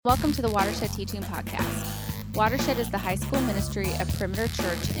Welcome to the Watershed Teaching Podcast. Watershed is the high school ministry of Perimeter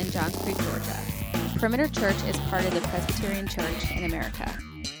Church in Johns Creek, Georgia. Perimeter Church is part of the Presbyterian Church in America.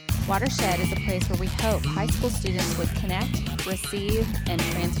 Watershed is a place where we hope high school students would connect, receive, and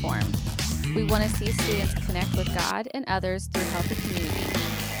transform. We want to see students connect with God and others through healthy community,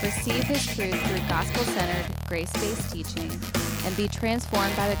 receive His truth through gospel-centered, grace-based teaching, and be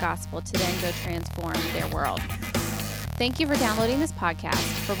transformed by the gospel to then go transform their world. Thank you for downloading this podcast.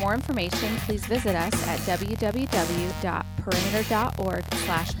 For more information, please visit us at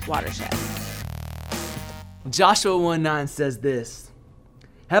www.perimeter.org/watershed. Joshua 1:9 says this,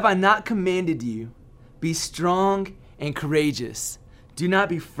 "Have I not commanded you? Be strong and courageous. Do not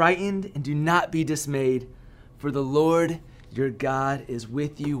be frightened and do not be dismayed, for the Lord your God is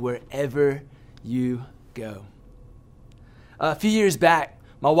with you wherever you go." A few years back,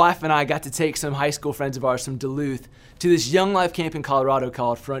 my wife and I got to take some high school friends of ours from Duluth to this Young Life camp in Colorado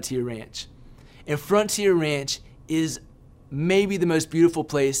called Frontier Ranch. And Frontier Ranch is maybe the most beautiful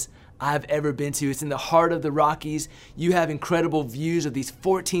place I've ever been to. It's in the heart of the Rockies. You have incredible views of these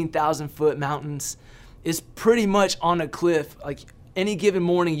 14,000-foot mountains. It's pretty much on a cliff. Like any given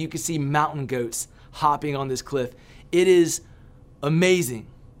morning, you can see mountain goats hopping on this cliff. It is amazing.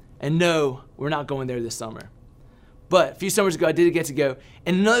 And no, we're not going there this summer. But a few summers ago, I did get to go.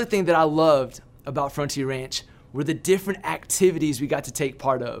 And another thing that I loved about Frontier Ranch were the different activities we got to take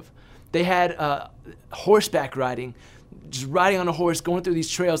part of. They had horseback riding, just riding on a horse, going through these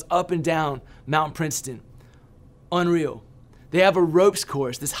trails up and down Mount Princeton. Unreal. They have a ropes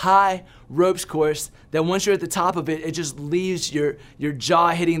course, this high ropes course that once you're at the top of it, it just leaves your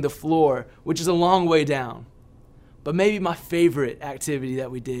jaw hitting the floor, which is a long way down. But maybe my favorite activity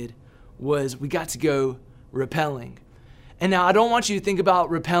that we did was we got to go rappelling. And now I don't want you to think about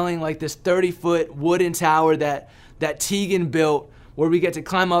rappelling like this 30-foot wooden tower that Tegan built where we get to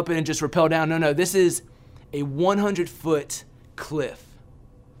climb up it and just rappel down. No, this is a 100-foot cliff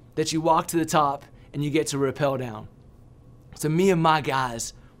that you walk to the top and you get to rappel down. So me and my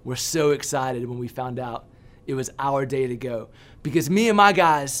guys were so excited when we found out it was our day to go, because me and my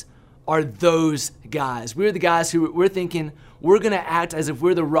guys are those guys. We're the guys who we're thinking we're going to act as if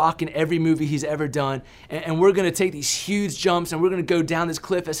we're the Rock in every movie he's ever done, and we're going to take these huge jumps and we're going to go down this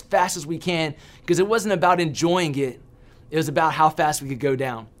cliff as fast as we can, because it wasn't about enjoying it. It was about how fast we could go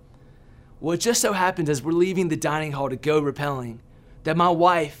down. Well, it just so happened as we're leaving the dining hall to go rappelling that my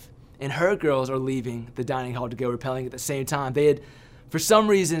wife and her girls are leaving the dining hall to go rappelling at the same time. They had, for some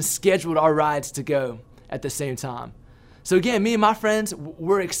reason, scheduled our rides to go at the same time. So again, me and my friends,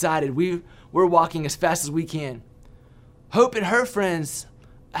 we're excited. We're walking as fast as we can. Hope and her friends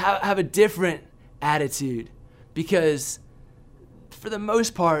have a different attitude, because for the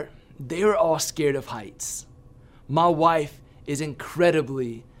most part, they were all scared of heights. My wife is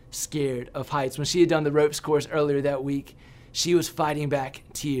incredibly scared of heights. When she had done the ropes course earlier that week, she was fighting back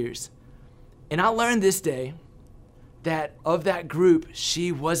tears. And I learned this day that of that group,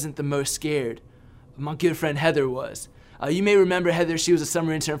 she wasn't the most scared. My good friend Heather was. You may remember Heather. She was a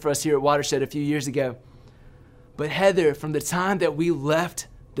summer intern for us here at Watershed a few years ago. But Heather, from the time that we left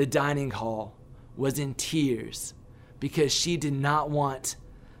the dining hall, was in tears because she did not want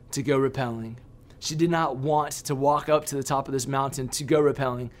to go rappelling. She did not want to walk up to the top of this mountain to go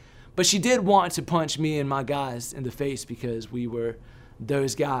rappelling. But she did want to punch me and my guys in the face because we were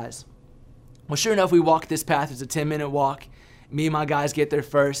those guys. Well, sure enough, we walk this path. It's a 10-minute walk. Me and my guys get there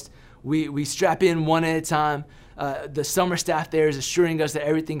first. We strap in one at a time. The summer staff there is assuring us that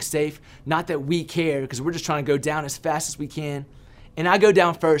everything's safe. Not that we care, because we're just trying to go down as fast as we can. And I go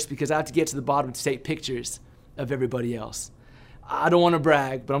down first because I have to get to the bottom to take pictures of everybody else. I don't want to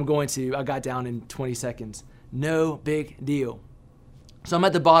brag, but I'm going to. I got down in 20 seconds. No big deal. So I'm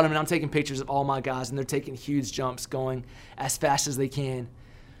at the bottom and I'm taking pictures of all my guys, and they're taking huge jumps, going as fast as they can.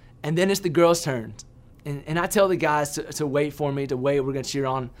 And then it's the girls' turn. And I tell the guys to wait for me, to wait. We're going to cheer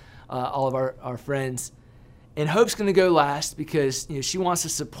on all of our friends. And Hope's going to go last because she wants to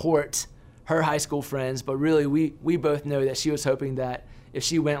support her high school friends, but really we both know that she was hoping that if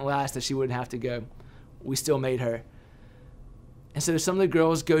she went last that she wouldn't have to go. We still made her. And so some of the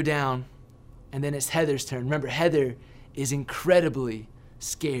girls go down, and then it's Heather's turn. Remember, Heather is incredibly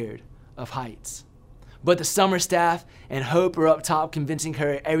scared of heights. But the summer staff and Hope are up top convincing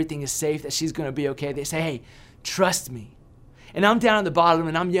her everything is safe, that she's going to be okay. They say, "Hey, trust me." And I'm down at the bottom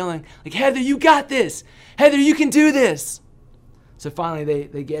and I'm yelling, like, "Heather, you got this. Heather, you can do this." So finally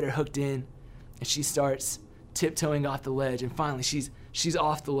they get her hooked in, and she starts tiptoeing off the ledge. And finally she's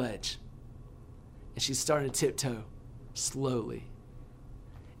off the ledge. And she's starting to tiptoe slowly.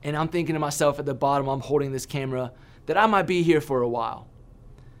 And I'm thinking to myself at the bottom, I'm holding this camera, that I might be here for a while.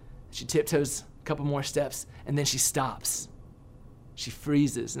 She tiptoes a couple more steps, and then she stops. She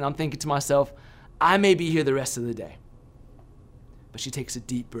freezes. And I'm thinking to myself, I may be here the rest of the day. But she takes a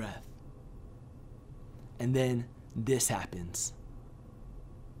deep breath. And then this happens.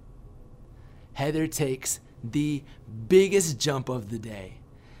 Heather takes the biggest jump of the day.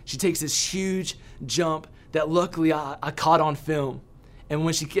 She takes this huge jump that luckily I caught on film. And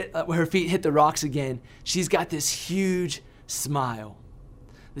when her feet hit the rocks again, she's got this huge smile.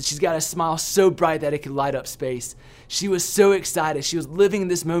 She's got a smile so bright that it could light up space. She was so excited. She was living in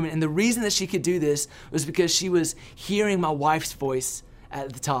this moment. And the reason that she could do this was because she was hearing my wife's voice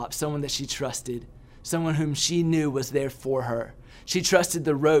at the top, someone that she trusted, someone whom she knew was there for her. She trusted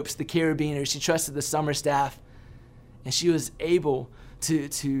the ropes, the carabiners. She trusted the summer staff. And she was able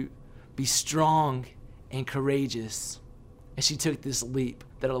to be strong and courageous as she took this leap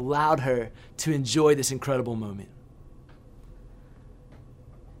that allowed her to enjoy this incredible moment.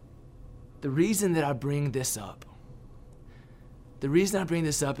 The reason that I bring this up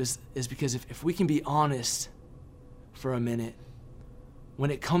is because if we can be honest for a minute, when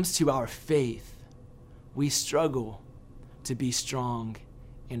it comes to our faith, we struggle to be strong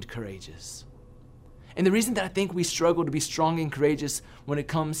and courageous. And the reason that I think we struggle to be strong and courageous when it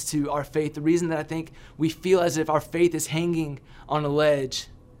comes to our faith, the reason that I think we feel as if our faith is hanging on a ledge,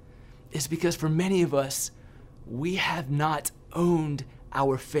 is because for many of us, we have not owned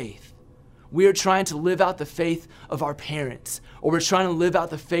our faith. We are trying to live out the faith of our parents, or we're trying to live out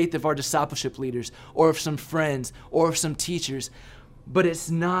the faith of our discipleship leaders, or of some friends, or of some teachers, but it's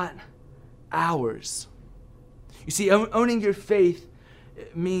not ours. You see, owning your faith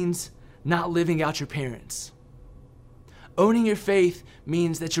means not living out your parents. Owning your faith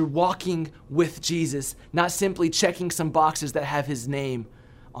means that you're walking with Jesus, not simply checking some boxes that have his name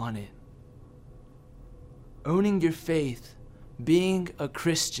on it. Owning your faith, being a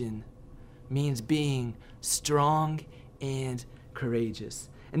Christian, means being strong and courageous.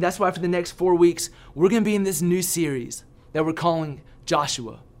 And that's why for the next 4 weeks, we're going to be in this new series that we're calling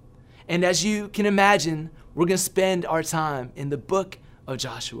Joshua. And as you can imagine, we're going to spend our time in the book of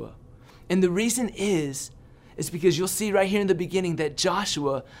Joshua. And the reason is because you'll see right here in the beginning that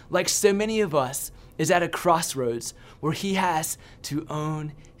Joshua, like so many of us, is at a crossroads where he has to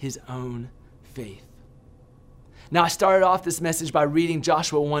own his own faith. Now, I started off this message by reading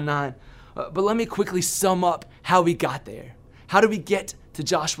Joshua 1:9. But let me quickly sum up how we got there. How did we get to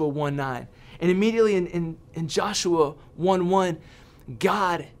Joshua 1:9? And immediately in Joshua 1:1,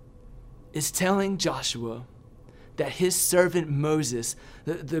 God is telling Joshua that his servant Moses,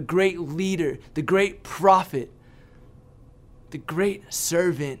 the great leader, the great prophet, the great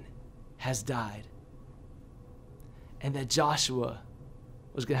servant has died. And that Joshua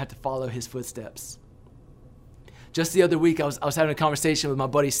was going to have to follow his footsteps. Just the other week, I was having a conversation with my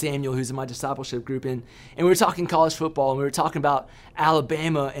buddy Samuel, who's in my discipleship group, and we were talking college football, and we were talking about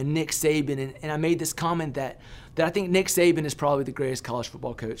Alabama and Nick Saban, and I made this comment that I think Nick Saban is probably the greatest college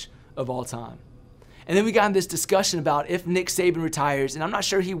football coach of all time. And then we got in this discussion about if Nick Saban retires, and I'm not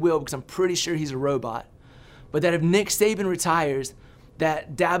sure he will because I'm pretty sure he's a robot, but that if Nick Saban retires,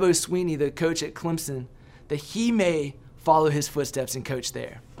 that Dabo Swinney, the coach at Clemson, that he may follow his footsteps and coach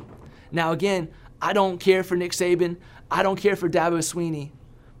there. Now again, I don't care for Nick Saban. I don't care for Dabo Swinney.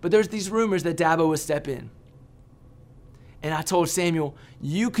 But there's these rumors that Dabo would step in. And I told Samuel,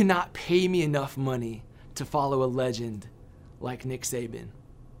 you cannot pay me enough money to follow a legend like Nick Saban.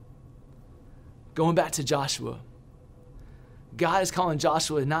 Going back to Joshua, God is calling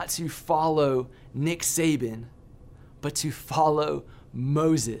Joshua not to follow Nick Saban, but to follow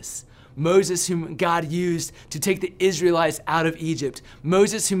Moses. Moses, whom God used to take the Israelites out of Egypt.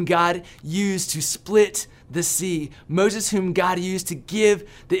 Moses, whom God used to split the sea. Moses, whom God used to give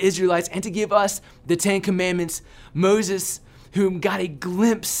the Israelites and to give us the 10 Commandments. Moses, whom got a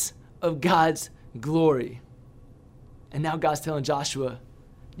glimpse of God's glory. And now God's telling Joshua,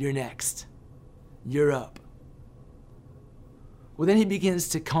 you're next. You're up. Well, then he begins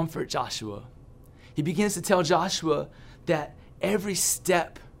to comfort Joshua. He begins to tell Joshua that every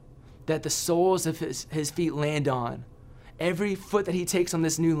step that the soles of his feet land on, every foot that he takes on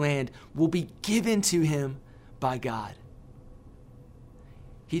this new land will be given to him by God.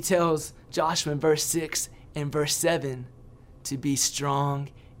 He tells Joshua in verse 6 and verse 7 to be strong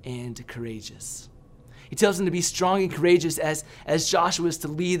and courageous. He tells him to be strong and courageous as Joshua is to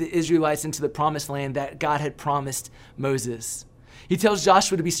lead the Israelites into the promised land that God had promised Moses. He tells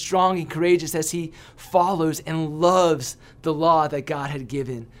Joshua to be strong and courageous as he follows and loves the law that God had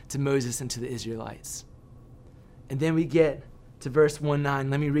given to Moses and to the Israelites. And then we get to verse 1:9.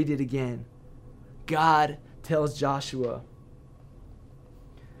 Let me read it again. God tells Joshua,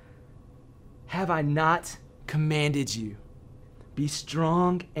 have I not commanded you? Be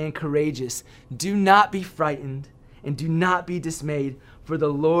strong and courageous. Do not be frightened and do not be dismayed, for the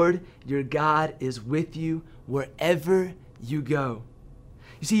Lord your God is with you wherever you go.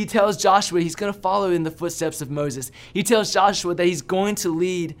 You see, he tells Joshua he's going to follow in the footsteps of Moses. He tells Joshua that he's going to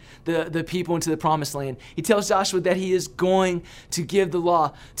lead the people into the promised land. He tells Joshua that he is going to give the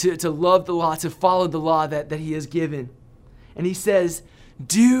law, to love the law, to follow the law that he has given. And he says,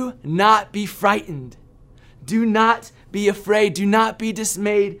 do not be frightened. Do not be afraid. Do not be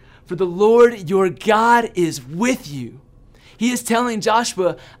dismayed, for the Lord your God is with you. He is telling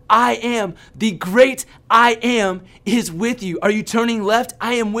Joshua, I am, the great I am, is with you. Are you turning left?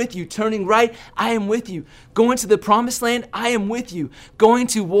 I am with you. Turning right? I am with you. Going to the promised land? I am with you. Going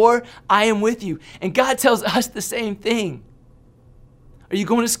to war? I am with you. And God tells us the same thing. Are you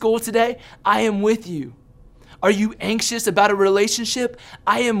going to school today? I am with you. Are you anxious about a relationship?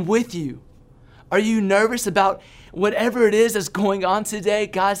 I am with you. Are you nervous about whatever it is that's going on today?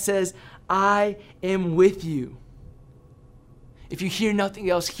 God says, I am with you. If you hear nothing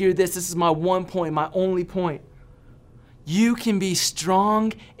else, hear this. This is my one point, my only point. You can be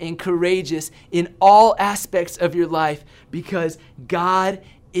strong and courageous in all aspects of your life because God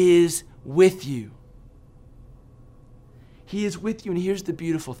is with you. He is with you, and here's the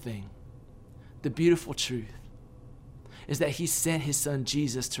beautiful thing. The beautiful truth is that he sent his son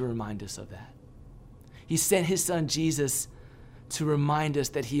Jesus to remind us of that. He sent his son Jesus to remind us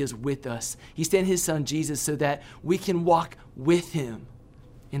that he is with us. He sent his son Jesus so that we can walk with him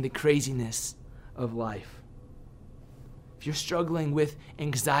in the craziness of life. If you're struggling with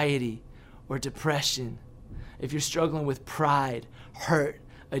anxiety or depression, if you're struggling with pride, hurt,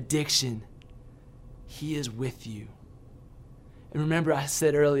 addiction, he is with you. And remember, I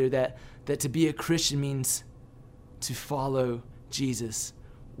said earlier that to be a Christian means to follow Jesus.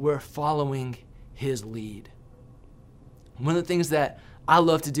 We're following his lead. One of the things that I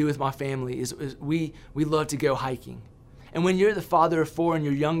love to do with my family is we love to go hiking. And when you're the father of 4 and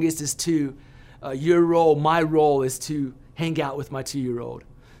your youngest is 2, my role is to hang out with my 2-year-old.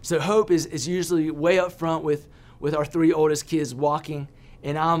 So Hope is usually way up front with our 3 oldest kids walking,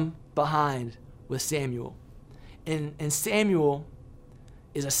 and I'm behind with Samuel. And Samuel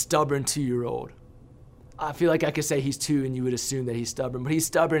is a stubborn 2-year-old. I feel like I could say he's 2 and you would assume that he's stubborn, but he's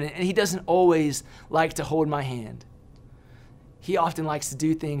stubborn and he doesn't always like to hold my hand. He often likes to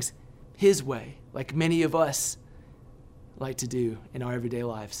do things his way, like many of us like to do in our everyday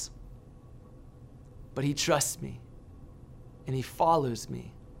lives. But he trusts me and he follows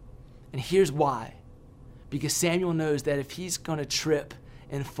me. And here's why. Because Samuel knows that if he's going to trip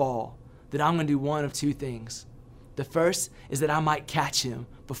and fall, that I'm going to do one of 2 things. The first is that I might catch him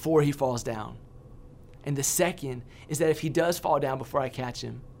before he falls down. And the second is that if he does fall down before I catch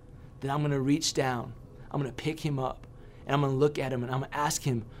him, then I'm going to reach down, I'm going to pick him up, and I'm going to look at him and I'm going to ask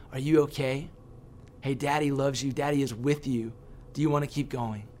him, are you okay? Hey, Daddy loves you. Daddy is with you. Do you want to keep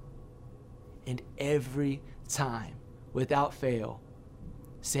going? And every time, without fail,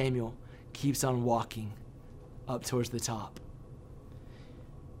 Samuel keeps on walking up towards the top.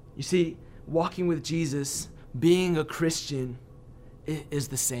 You see, walking with Jesus, being a Christian, is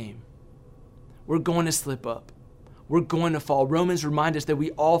the same. We're going to slip up. We're going to fall. Romans remind us that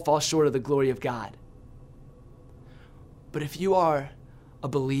we all fall short of the glory of God. But if you are a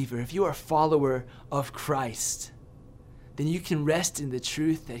believer, if you are a follower of Christ, then you can rest in the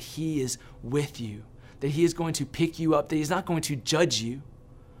truth that he is with you, that he is going to pick you up, that he's not going to judge you,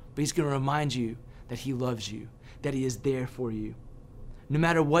 but he's going to remind you that he loves you, that he is there for you. No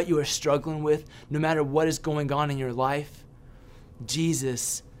matter what you are struggling with, no matter what is going on in your life,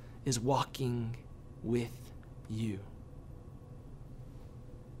 Jesus is walking with you.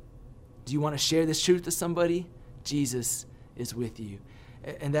 Do you want to share this truth with somebody? Jesus is with you.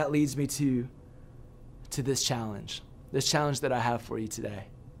 And that leads me to this challenge that I have for you today.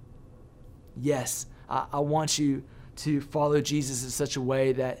 Yes, I want you to follow Jesus in such a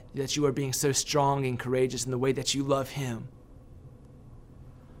way that you are being so strong and courageous in the way that you love him.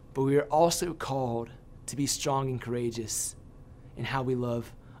 But we are also called to be strong and courageous in how we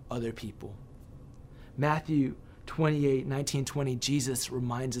love other people. Matthew 28:19-20, Jesus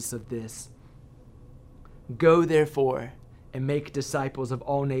reminds us of this. Go therefore and make disciples of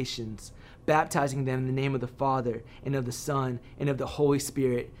all nations, baptizing them in the name of the Father and of the Son and of the Holy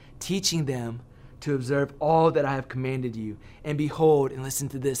Spirit, teaching them to observe all that I have commanded you. And behold, and listen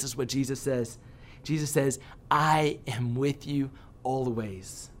to this is what Jesus says. Jesus says, I am with you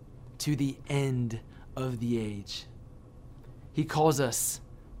always to the end of the age. He calls us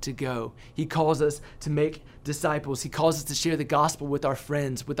to go. He calls us to make disciples. He calls us to share the gospel with our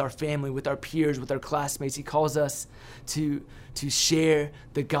friends, with our family, with our peers, with our classmates. He calls us to share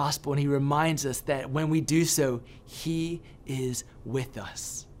the gospel, and he reminds us that when we do so, he is with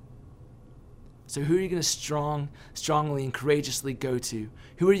us. So who are you going to strongly and courageously go to?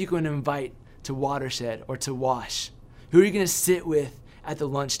 Who are you going to invite to Watershed or to Wash? Who are you going to sit with at the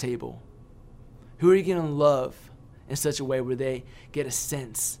lunch table? Who are you going to love in such a way where they get a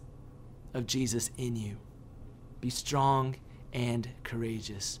sense of Jesus in you? Be strong and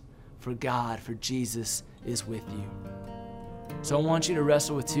courageous, for Jesus is with you. So I want you to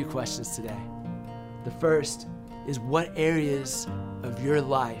wrestle with two questions today. The first is, what areas of your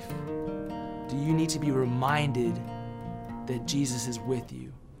life do you need to be reminded that Jesus is with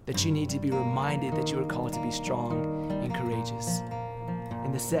you? That you need to be reminded that you are called to be strong and courageous.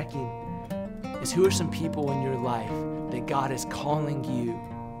 And the second is, who are some people in your life that God is calling you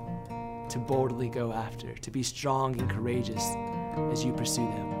to boldly go after, to be strong and courageous as you pursue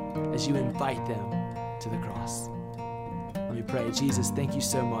them, as you invite them to the cross? Let me pray. Jesus, thank you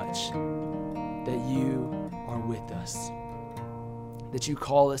so much that you are with us, that you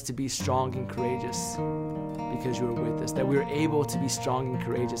call us to be strong and courageous because you are with us, that we are able to be strong and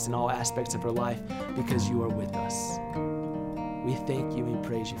courageous in all aspects of our life because you are with us. We thank you and we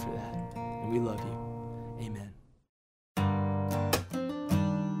praise you for that, and we love you.